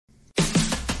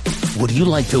Would you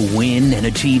like to win and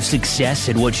achieve success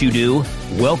at what you do?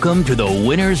 Welcome to the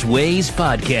Winner's Ways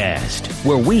podcast,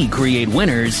 where we create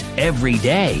winners every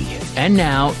day. And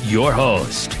now, your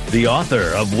host, the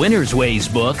author of Winner's Ways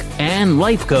book and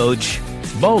life coach,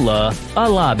 Bola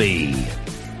Alabi.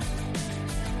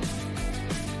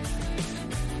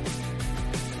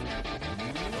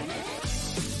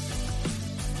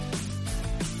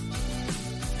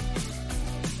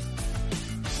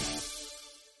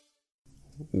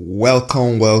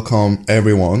 Welcome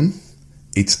everyone.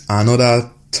 It's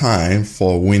another time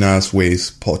for Winner's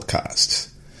Ways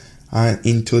podcast. And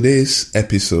in today's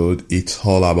episode, it's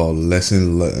all about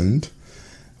lesson learned,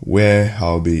 where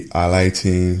I'll be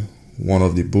highlighting one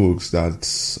of the books that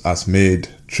has made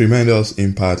tremendous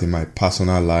impact in my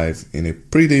personal life in a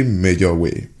pretty major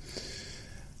way.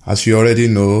 As you already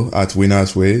know, at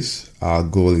Winner's Ways, our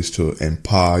goal is to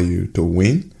empower you to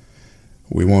win.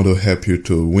 We want to help you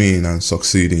to win and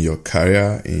succeed in your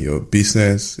career, in your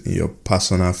business, in your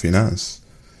personal finance.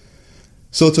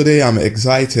 So today I'm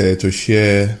excited to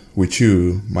share with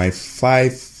you my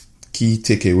 5 key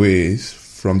takeaways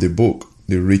from the book,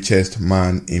 The Richest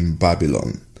Man in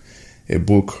Babylon, a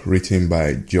book written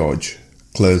by George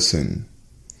Clason.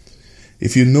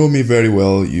 If you know me very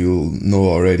well, you'll know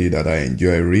already that I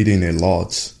enjoy reading a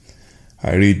lot.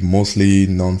 I read mostly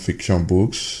non-fiction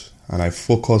books, and I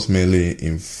focus mainly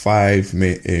in 5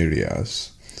 main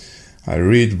areas. I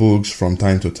read books from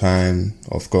time to time,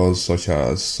 of course, such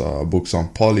as books on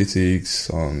politics,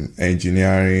 on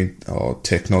engineering, or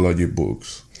technology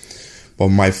books. But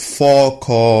my 4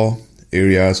 core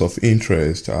areas of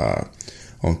interest are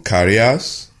on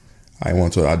careers. I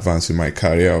want to advance in my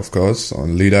career, of course.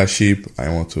 On leadership, I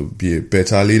want to be a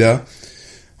better leader.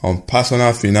 On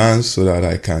personal finance, so that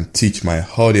I can teach my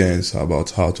audience about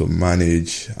how to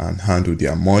manage and handle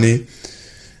their money.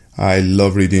 I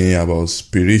love reading about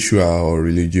spiritual or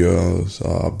religious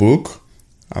book.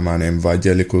 I'm an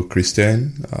evangelical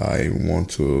Christian. I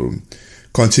want to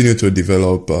continue to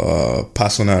develop a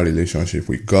personal relationship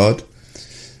with God.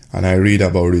 And I read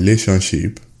about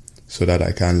relationship so that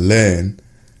I can learn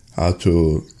how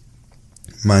to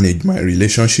manage my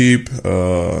relationship,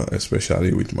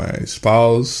 especially with my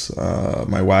spouse,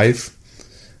 my wife,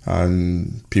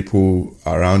 and people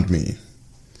around me.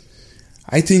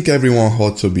 I think everyone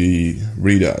ought to be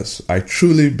readers. I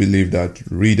truly believe that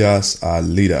readers are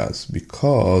leaders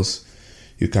because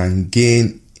you can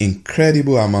gain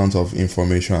incredible amounts of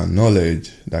information and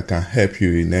knowledge that can help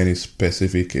you in any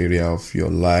specific area of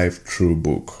your life through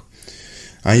book.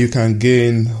 And you can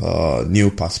gain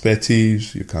new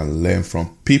perspectives. You can learn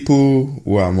from people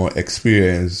who are more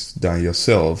experienced than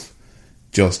yourself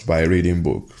just by reading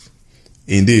books.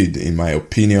 Indeed, in my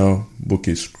opinion, book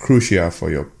is crucial for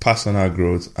your personal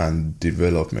growth and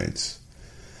development.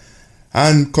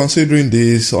 And considering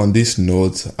this, on this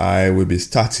note, I will be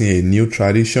starting a new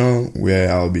tradition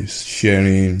where I'll be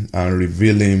sharing and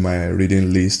revealing my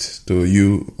reading list to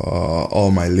you, all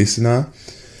my listeners.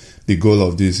 The goal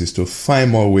of this is to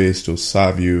find more ways to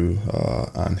serve you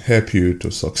and help you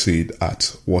to succeed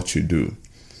at what you do.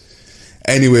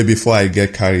 Anyway, before I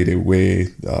get carried away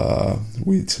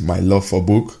with my love for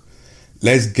book,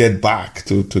 let's get back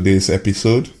to today's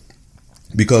episode.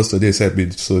 Because today's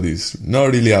episode is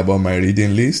not really about my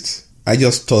reading list. I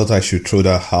just thought I should throw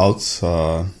that out.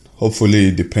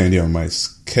 Hopefully, depending on my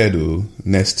schedule,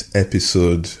 next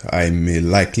episode I may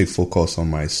likely focus on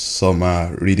my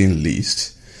summer reading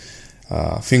list.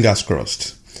 Fingers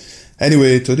crossed.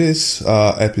 Anyway, today's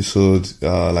episode,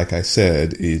 like I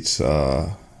said, it's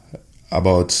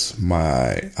about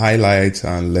my highlights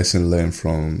and lesson learned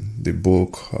from the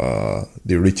book,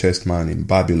 The Richest Man in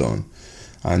Babylon.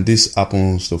 And this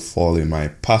happens to fall in my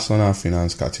personal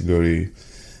finance category.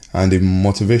 And the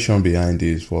motivation behind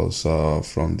this was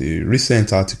from the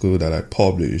recent article that I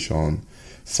published on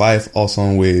 5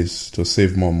 awesome ways to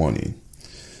save more money.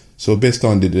 So based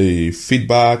on the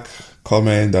feedback,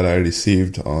 comment that I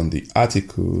received on the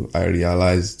article, I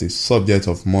realized the subject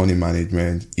of money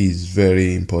management is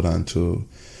very important to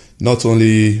not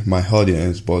only my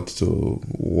audience, but to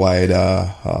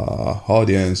wider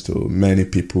audience, to many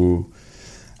people.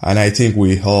 And I think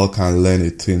we all can learn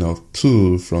a thing or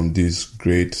two from this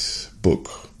great book.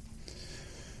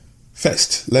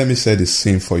 First, let me set the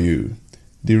scene for you.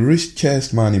 The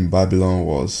Richest Man in Babylon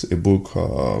was a book.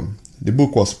 The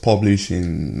book was published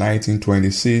in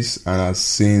 1926 and has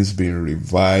since been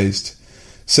revised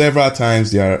several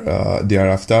times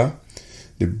thereafter.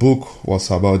 The book was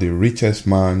about the richest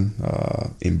man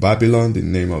in Babylon. The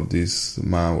name of this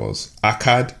man was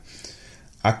Akkad.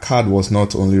 Akkad was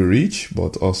not only rich,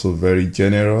 but also very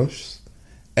generous.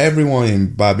 everyone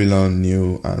in Babylon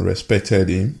knew and respected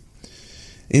him.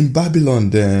 In Babylon,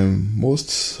 then,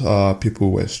 most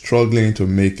people were struggling to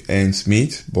make ends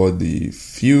meet, but the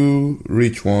few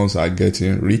rich ones are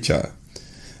getting richer.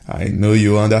 I know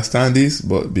you understand this,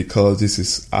 but because this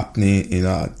is happening in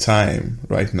our time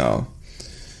right now,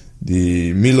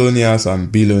 the millionaires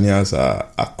and billionaires are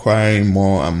acquiring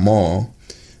more and more.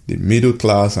 The middle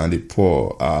class and the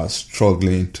poor are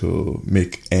struggling to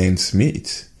make ends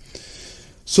meet.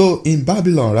 So in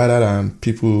Babylon, rather than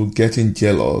people getting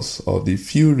jealous of the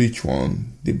few rich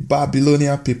ones, the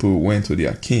Babylonian people went to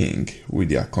their king with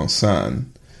their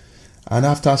concern. And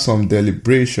after some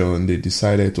deliberation, they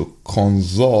decided to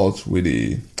consult with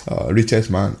the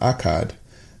richest man, Akkad,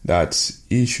 that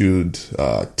he should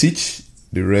teach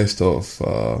the rest of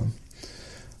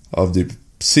the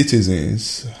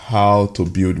citizens how to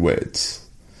build wealth.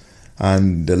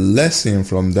 And the lesson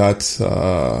from that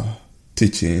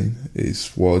teaching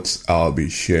is what I'll be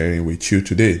sharing with you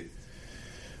today.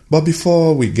 But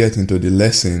before we get into the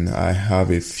lesson, I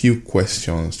have a few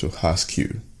questions to ask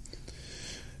you.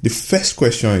 The first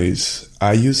question is,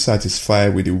 are you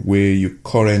satisfied with the way you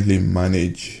currently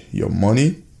manage your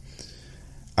money?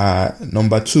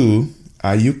 Number 2,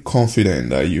 are you confident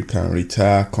that you can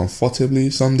retire comfortably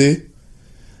someday?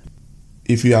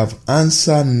 If you have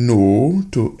answered no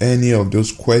to any of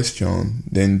those questions,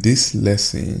 then this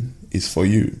lesson is for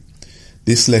you.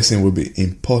 This lesson will be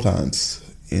important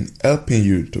in helping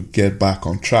you to get back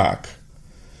on track.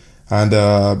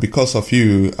 And because of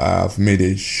you, I've made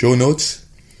a show notes.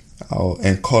 I'll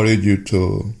encourage you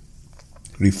to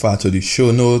refer to the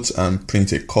show notes and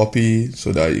print a copy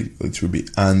so that it will be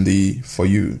handy for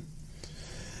you.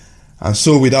 And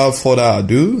so without further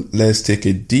ado, let's take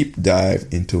a deep dive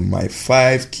into my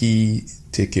 5 key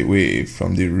takeaways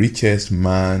from the richest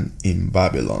man in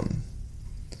Babylon.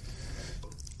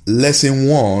 Lesson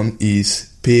 1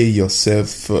 is pay yourself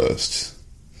first.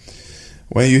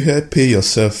 When you hear pay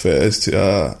yourself first,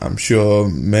 I'm sure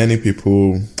many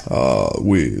people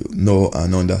will know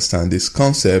and understand this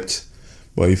concept.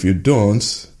 But if you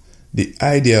don't, the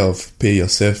idea of pay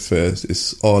yourself first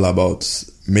is all about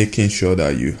making sure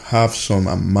that you have some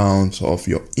amount of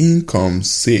your income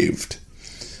saved.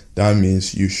 That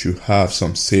means you should have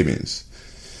some savings.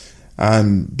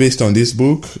 And based on this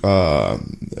book,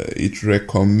 it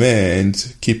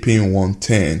recommends keeping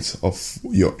 1/10 of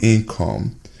your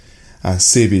income and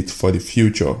save it for the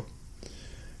future.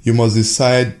 You must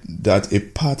decide that a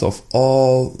part of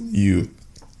all you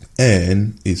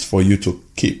earn is for you to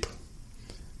keep.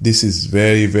 This is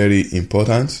very, very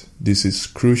important. This is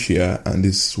crucial, and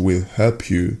this will help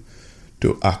you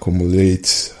to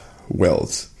accumulate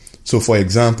wealth. So for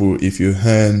example, if you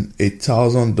earn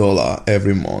 $1,000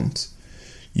 every month,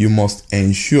 you must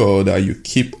ensure that you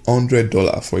keep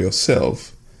 $100 for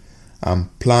yourself and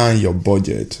plan your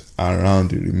budget around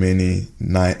the remaining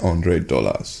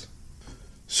 $900.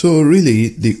 So really,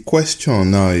 the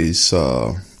question now is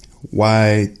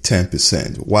why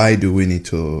 10%? Why do we need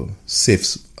to save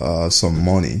some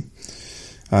money?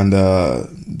 And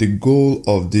the goal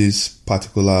of this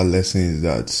particular lesson is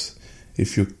that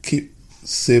if you keep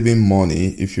saving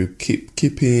money, if you keep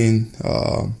keeping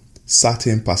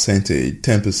certain percentage,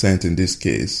 10% in this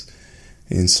case,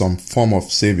 in some form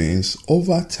of savings,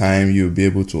 over time you'll be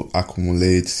able to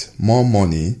accumulate more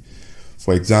money.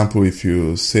 For example, if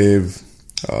you save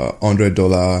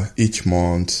 $100 each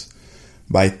month,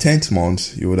 by 10th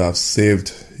month you would have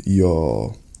saved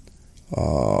your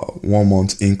 1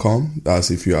 month income.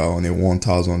 That's if you are on a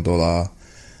 $1,000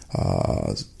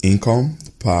 income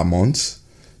per month.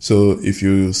 So if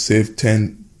you save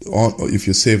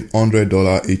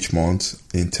 $100 each month,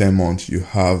 in 10 months you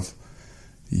have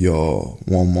your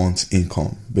 1 month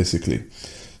income basically.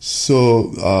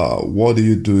 So what do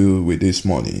you do with this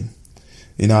money?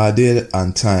 In our day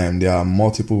and time, there are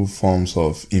multiple forms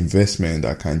of investment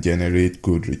that can generate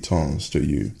good returns to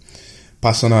you.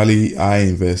 Personally, I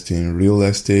invest in real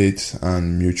estate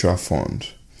and mutual fund.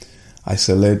 I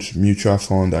select mutual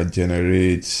fund that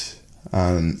generates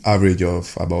an average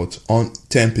of about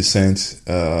 10%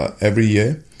 every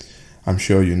year. I'm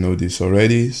sure you know this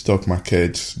already. Stock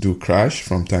markets do crash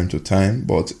from time to time,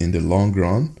 but in the long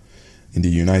run, in the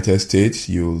United States,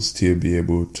 you'll still be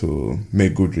able to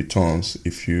make good returns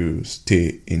if you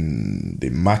stay in the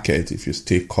market, if you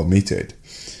stay committed.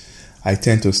 I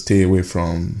tend to stay away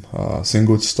from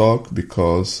single stock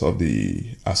because of the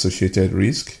associated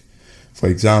risk. For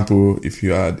example, if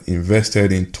you had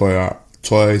invested in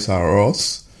Toys R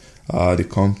Us, the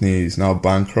company is now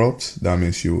bankrupt. That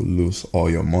means you will lose all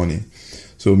your money.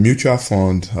 So mutual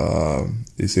fund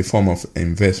is a form of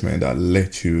investment that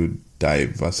lets you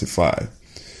diversify.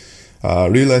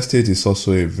 Real estate is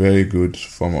also a very good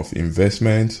form of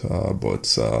investment,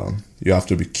 but you have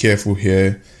to be careful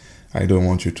here. I don't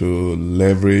want you to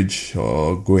leverage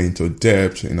or go into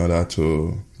debt in order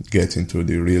to get into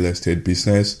the real estate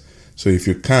business. So if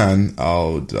you can, I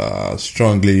would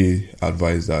strongly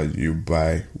advise that you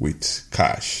buy with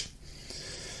cash.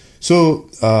 So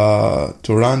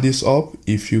to round this up,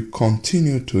 if you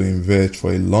continue to invest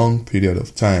for a long period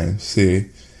of time, say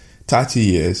 30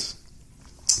 years,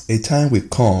 a time will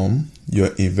come,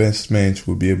 your investment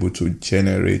will be able to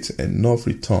generate enough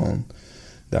return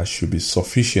that should be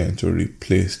sufficient to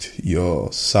replace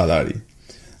your salary.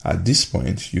 At this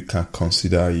point, you can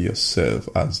consider yourself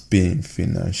as being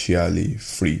financially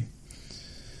free.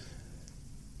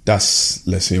 That's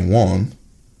lesson 1.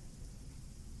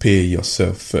 Pay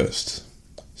yourself first.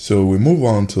 So we move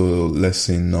on to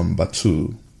lesson number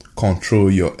 2. Control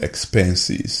your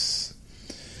expenses.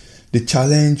 The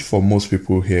challenge for most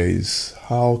people here is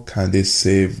how can they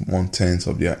save 1/10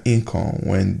 of their income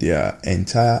when their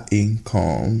entire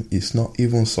income is not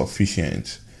even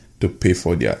sufficient to pay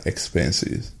for their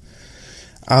expenses.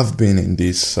 I've been in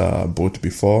this boat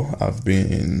before. I've been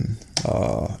in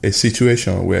a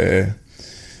situation where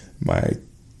my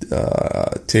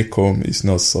take home is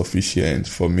not sufficient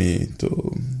for me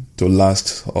to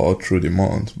last all through the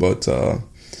month, but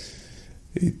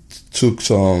it took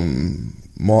some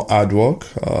more hard work,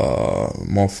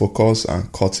 more focus,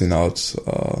 and cutting out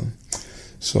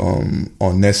some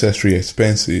unnecessary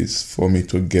expenses for me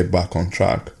to get back on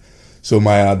track. So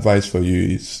my advice for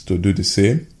you is to do the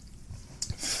same.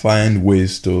 Find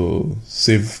ways to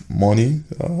save money,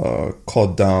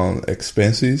 cut down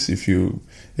expenses. If you,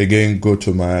 again, go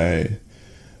to my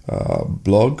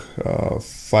blog,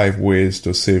 5 ways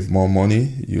to save more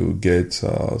money, you'll get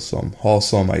some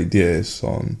wholesome ideas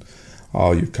on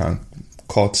how you can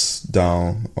cut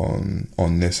down on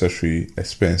unnecessary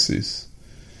expenses.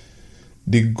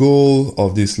 The goal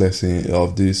of this lesson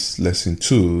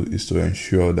 2, is to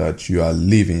ensure that you are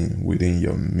living within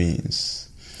your means.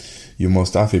 You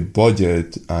must have a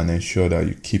budget and ensure that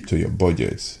you keep to your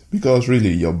budget, because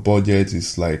really your budget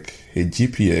is like a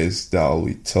GPS that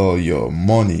will tell your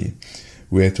money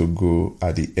where to go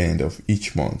at the end of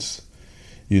each month.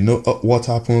 You know what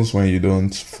happens when you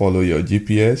don't follow your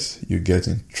GPS? You get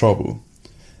in trouble.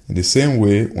 In the same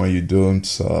way, when you don't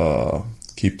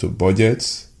keep to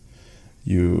budgets,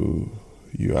 you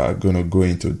are going to go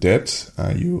into debt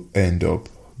and you end up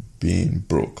being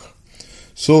broke.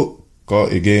 So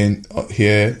again,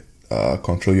 here,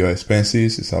 control your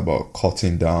expenses. It's about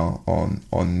cutting down on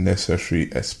unnecessary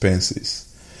expenses.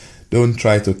 Don't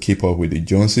try to keep up with the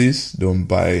Joneses. Don't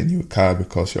buy a new car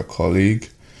because your colleague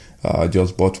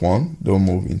just bought one. Don't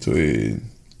move into a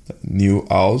new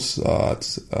house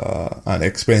at an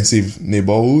expensive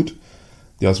neighborhood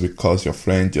just because your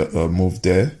friend moved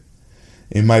there.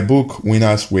 In my book,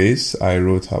 Winner's Ways, I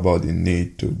wrote about the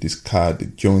need to discard the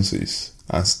Joneses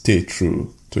and stay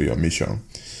true to your mission.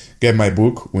 Get my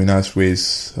book, Winner's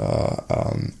Ways,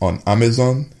 on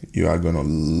Amazon. You are going to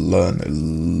learn a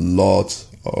lot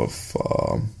of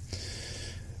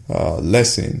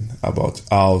lesson about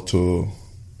how to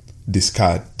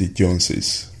discard the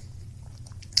Joneses.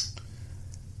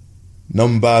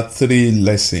 Number 3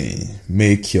 lesson,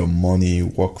 make your money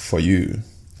work for you.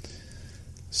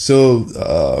 So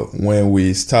when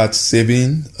we start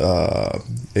saving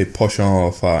a portion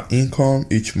of our income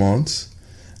each month,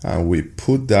 and we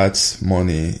put that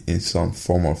money in some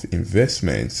form of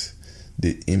investment,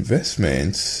 the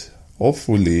investment,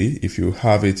 hopefully, if you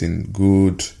have it in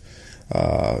good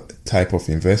type of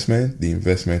investment, the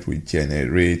investment will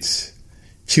generate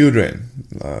children.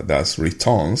 That's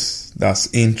returns,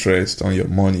 that's interest on your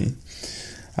money.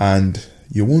 And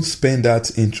you won't spend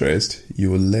that interest,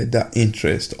 you will let that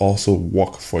interest also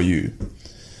work for you.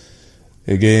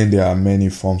 Again, there are many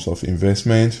forms of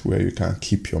investment where you can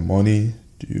keep your money.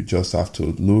 You just have to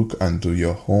look and do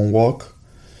your homework.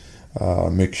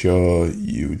 Make sure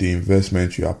the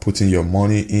investment you are putting your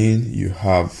money in, you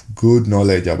have good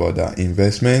knowledge about that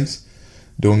investment.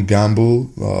 Don't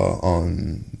gamble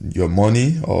on your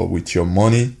money or with your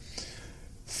money.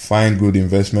 Find good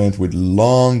investment with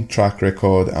long track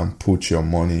record and put your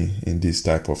money in this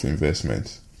type of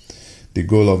investment. The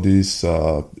goal of these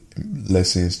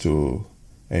lessons is to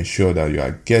ensure that you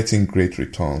are getting great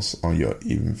returns on your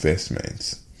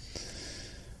investments.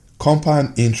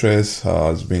 Compound interest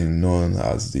has been known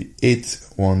as the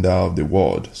 8th wonder of the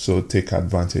world, so take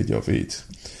advantage of it.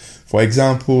 For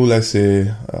example, let's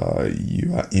say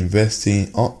you are investing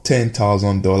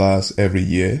 $10,000 every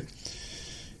year.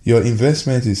 Your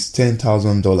investment is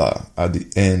 $10,000 at the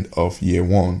end of year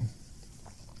 1.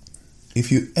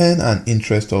 If you earn an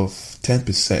interest of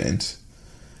 10%,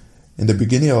 in the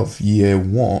beginning of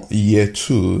year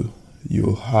 2,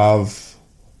 you have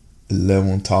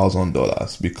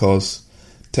 $11,000 because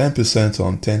 10%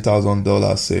 on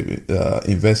 $10,000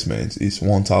 investment is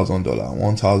 $1,000.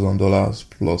 $1,000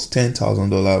 plus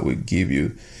 $10,000 will give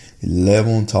you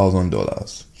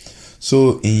 $11,000.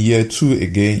 So in year 2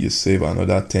 again, you save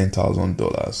another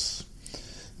 $10,000.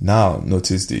 Now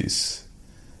notice this: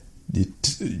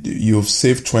 you've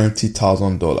saved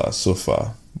 $20,000 so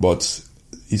far, but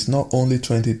it's not only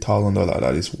 $20,000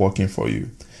 that is working for you.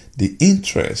 The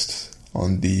interest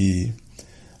on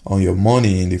your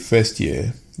money in the first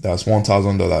year, that's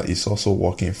 $1,000, is also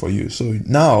working for you. So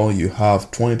now you have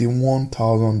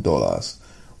 $21,000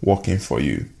 working for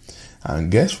you.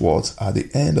 And guess what? At the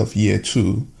end of year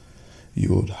 2,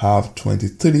 you would have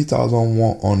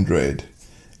 $23,100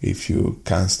 if you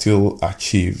can still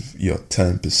achieve your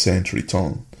 10%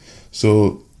 return.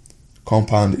 So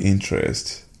compound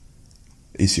interest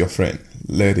is your friend.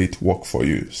 Let it work for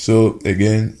you. So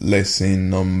again, lesson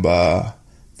number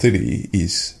 3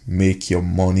 is make your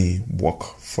money work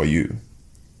for you.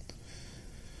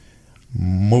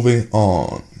 Moving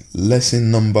on, lesson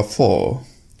number 4,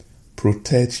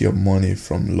 protect your money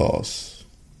from loss.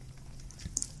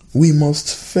 We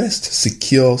must first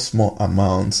secure small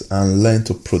amounts and learn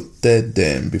to protect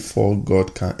them before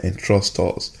God can entrust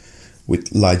us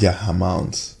with larger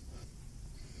amounts.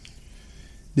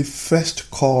 The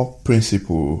first core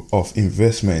principle of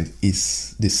investment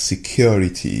is the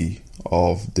security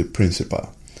of the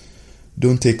principal.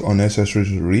 Don't take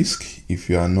unnecessary risk if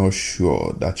you are not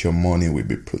sure that your money will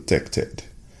be protected.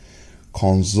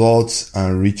 Consult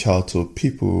and reach out to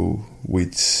people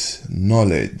with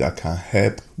knowledge that can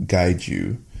help guide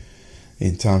you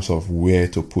in terms of where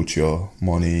to put your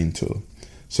money into.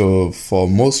 So for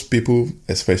most people,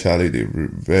 especially the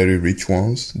very rich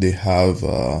ones, they have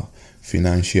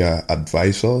financial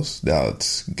advisors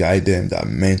that guide them, that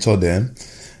mentor them,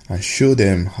 and show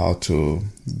them how to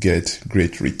get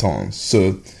great returns.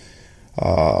 So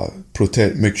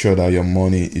make sure that your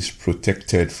money is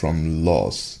protected from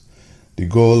loss. The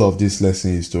goal of this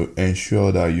lesson is to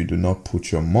ensure that you do not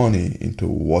put your money into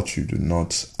what you do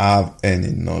not have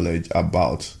any knowledge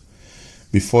about.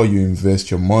 Before you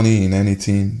invest your money in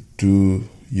anything, do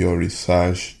your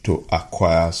research to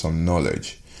acquire some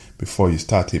knowledge. Before you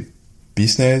start a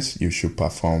business, you should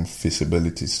perform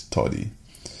feasibility study.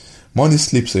 Money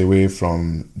slips away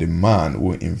from the man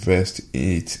who invests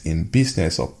it in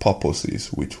business or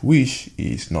purposes with which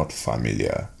he is not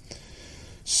familiar.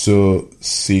 So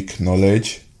seek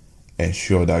knowledge,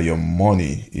 ensure that your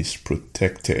money is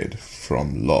protected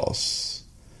from loss.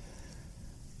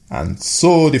 And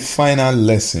so the final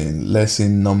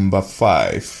lesson number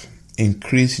 5,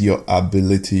 increase your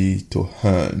ability to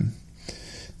earn.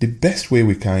 The best way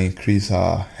we can increase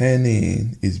our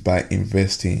earning is by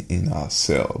investing in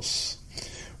ourselves.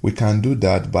 We can do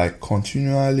that by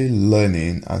continually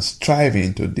learning and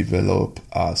striving to develop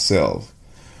ourselves.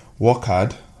 Work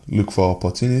hard, look for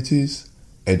opportunities,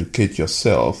 educate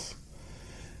yourself.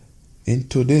 In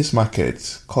today's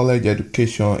market, college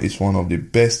education is one of the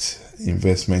best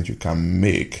investments you can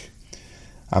make.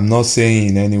 I'm not saying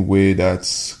in any way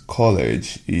that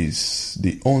college is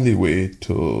the only way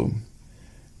to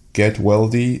get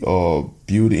wealthy or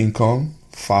build income.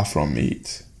 Far from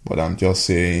it. But I'm just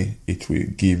saying it will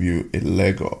give you a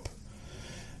leg up.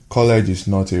 College is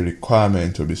not a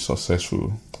requirement to be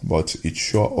successful, but it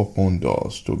sure opens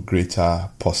doors to greater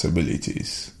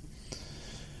possibilities.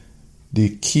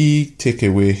 The key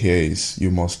takeaway here is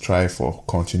you must strive for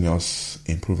continuous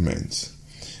improvement.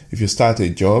 If you start a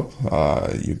job,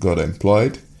 you got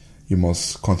employed, you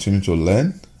must continue to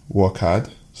learn, work hard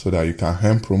so that you can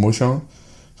earn promotion,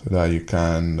 so that you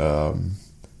can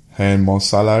earn more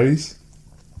salaries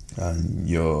and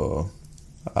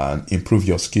improve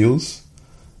your skills,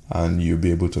 and you'll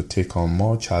be able to take on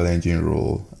more challenging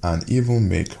role and even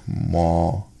make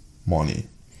more money.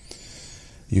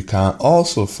 You can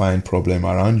also find problem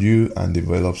around you and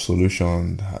develop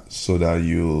solutions so that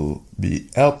you'll be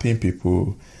helping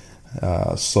people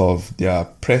solve their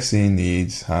pressing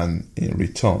needs, and in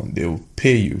return they will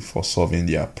pay you for solving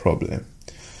their problem.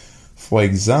 For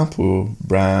example,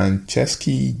 Brian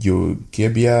Chesky, Joe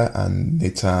Gebbia, and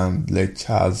Nathan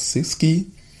Lechazowski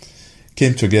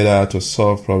came together to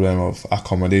solve problem of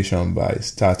accommodation by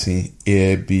starting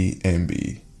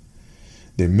Airbnb.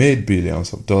 They made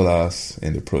billions of dollars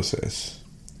in the process.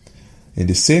 In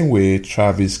the same way,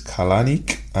 Travis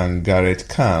Kalanick and Garrett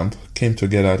Camp came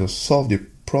together to solve the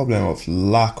problem of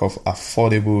lack of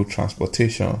affordable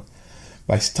transportation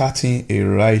by starting a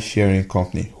ride-sharing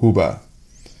company, Uber.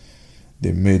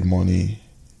 they made money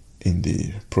in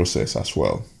the process as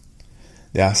well.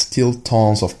 There are still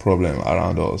tons of problems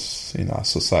around us in our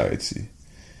society.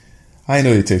 I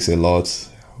know it takes a lot.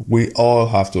 We all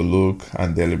have to look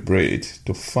and deliberate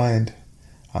to find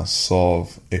and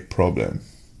solve a problem.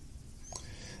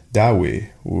 That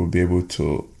way, we'll be able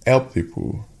to help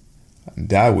people. And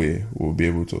that way, we'll be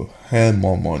able to earn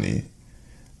more money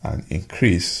and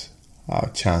increase our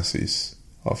chances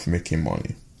of making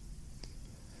money.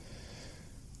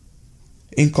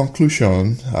 In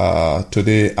conclusion,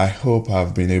 today I hope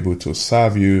I've been able to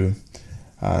serve you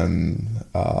and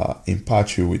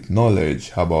impart you with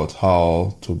knowledge about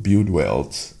how to build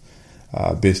wealth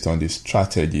based on the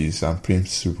strategies and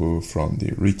principles from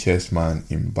the richest man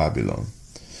in Babylon.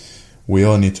 We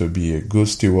all need to be a good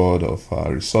steward of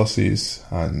our resources,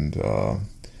 and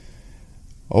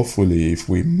hopefully if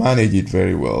we manage it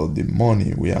very well, the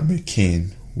money we are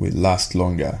making will last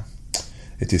longer.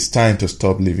 It is time to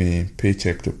stop living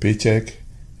paycheck to paycheck.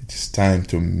 It is time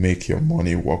to make your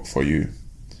money work for you.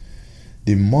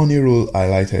 The money rule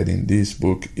highlighted in this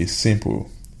book is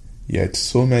simple, yet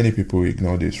so many people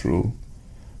ignore this rule.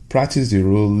 Practice the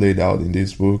rule laid out in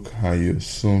this book and you'll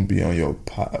soon be on your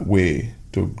way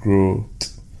to growth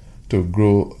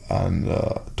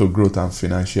and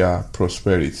financial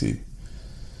prosperity.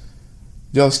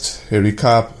 Just a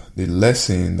recap. The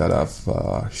lesson that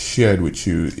I've shared with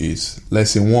you is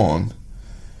lesson 1.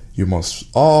 You must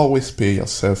always pay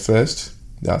yourself first.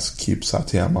 That's keep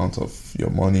certain amount of your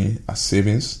money as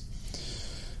savings.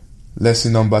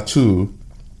 Lesson number 2,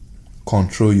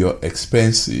 control your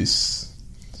expenses.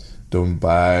 Don't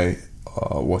buy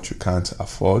what you can't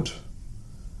afford.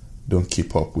 Don't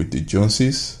keep up with the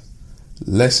Joneses.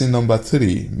 Lesson number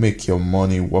 3, make your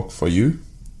money work for you.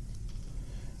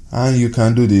 And you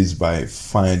can do this by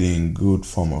finding good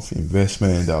form of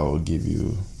investment that will give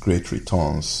you great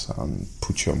returns and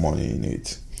put your money in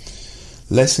it.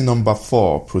 Lesson number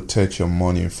 4, protect your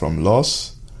money from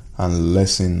loss. And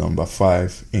lesson number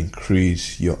 5,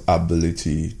 increase your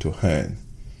ability to earn.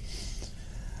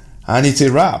 And it's a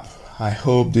wrap. I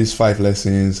hope these 5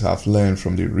 lessons I've learned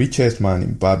from the richest man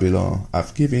in Babylon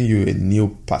have given you a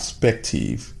new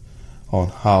perspective on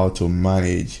how to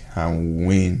manage and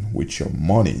win with your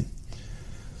money.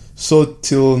 So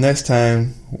till next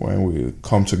time when we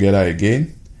come together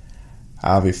again,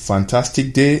 have a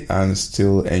fantastic day and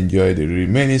still enjoy the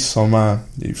remaining summer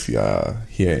if you are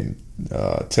here in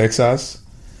Texas.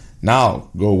 Now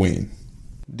go win.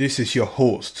 This is your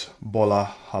host,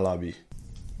 Bola Halabi.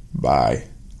 Bye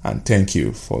and thank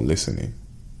you for listening.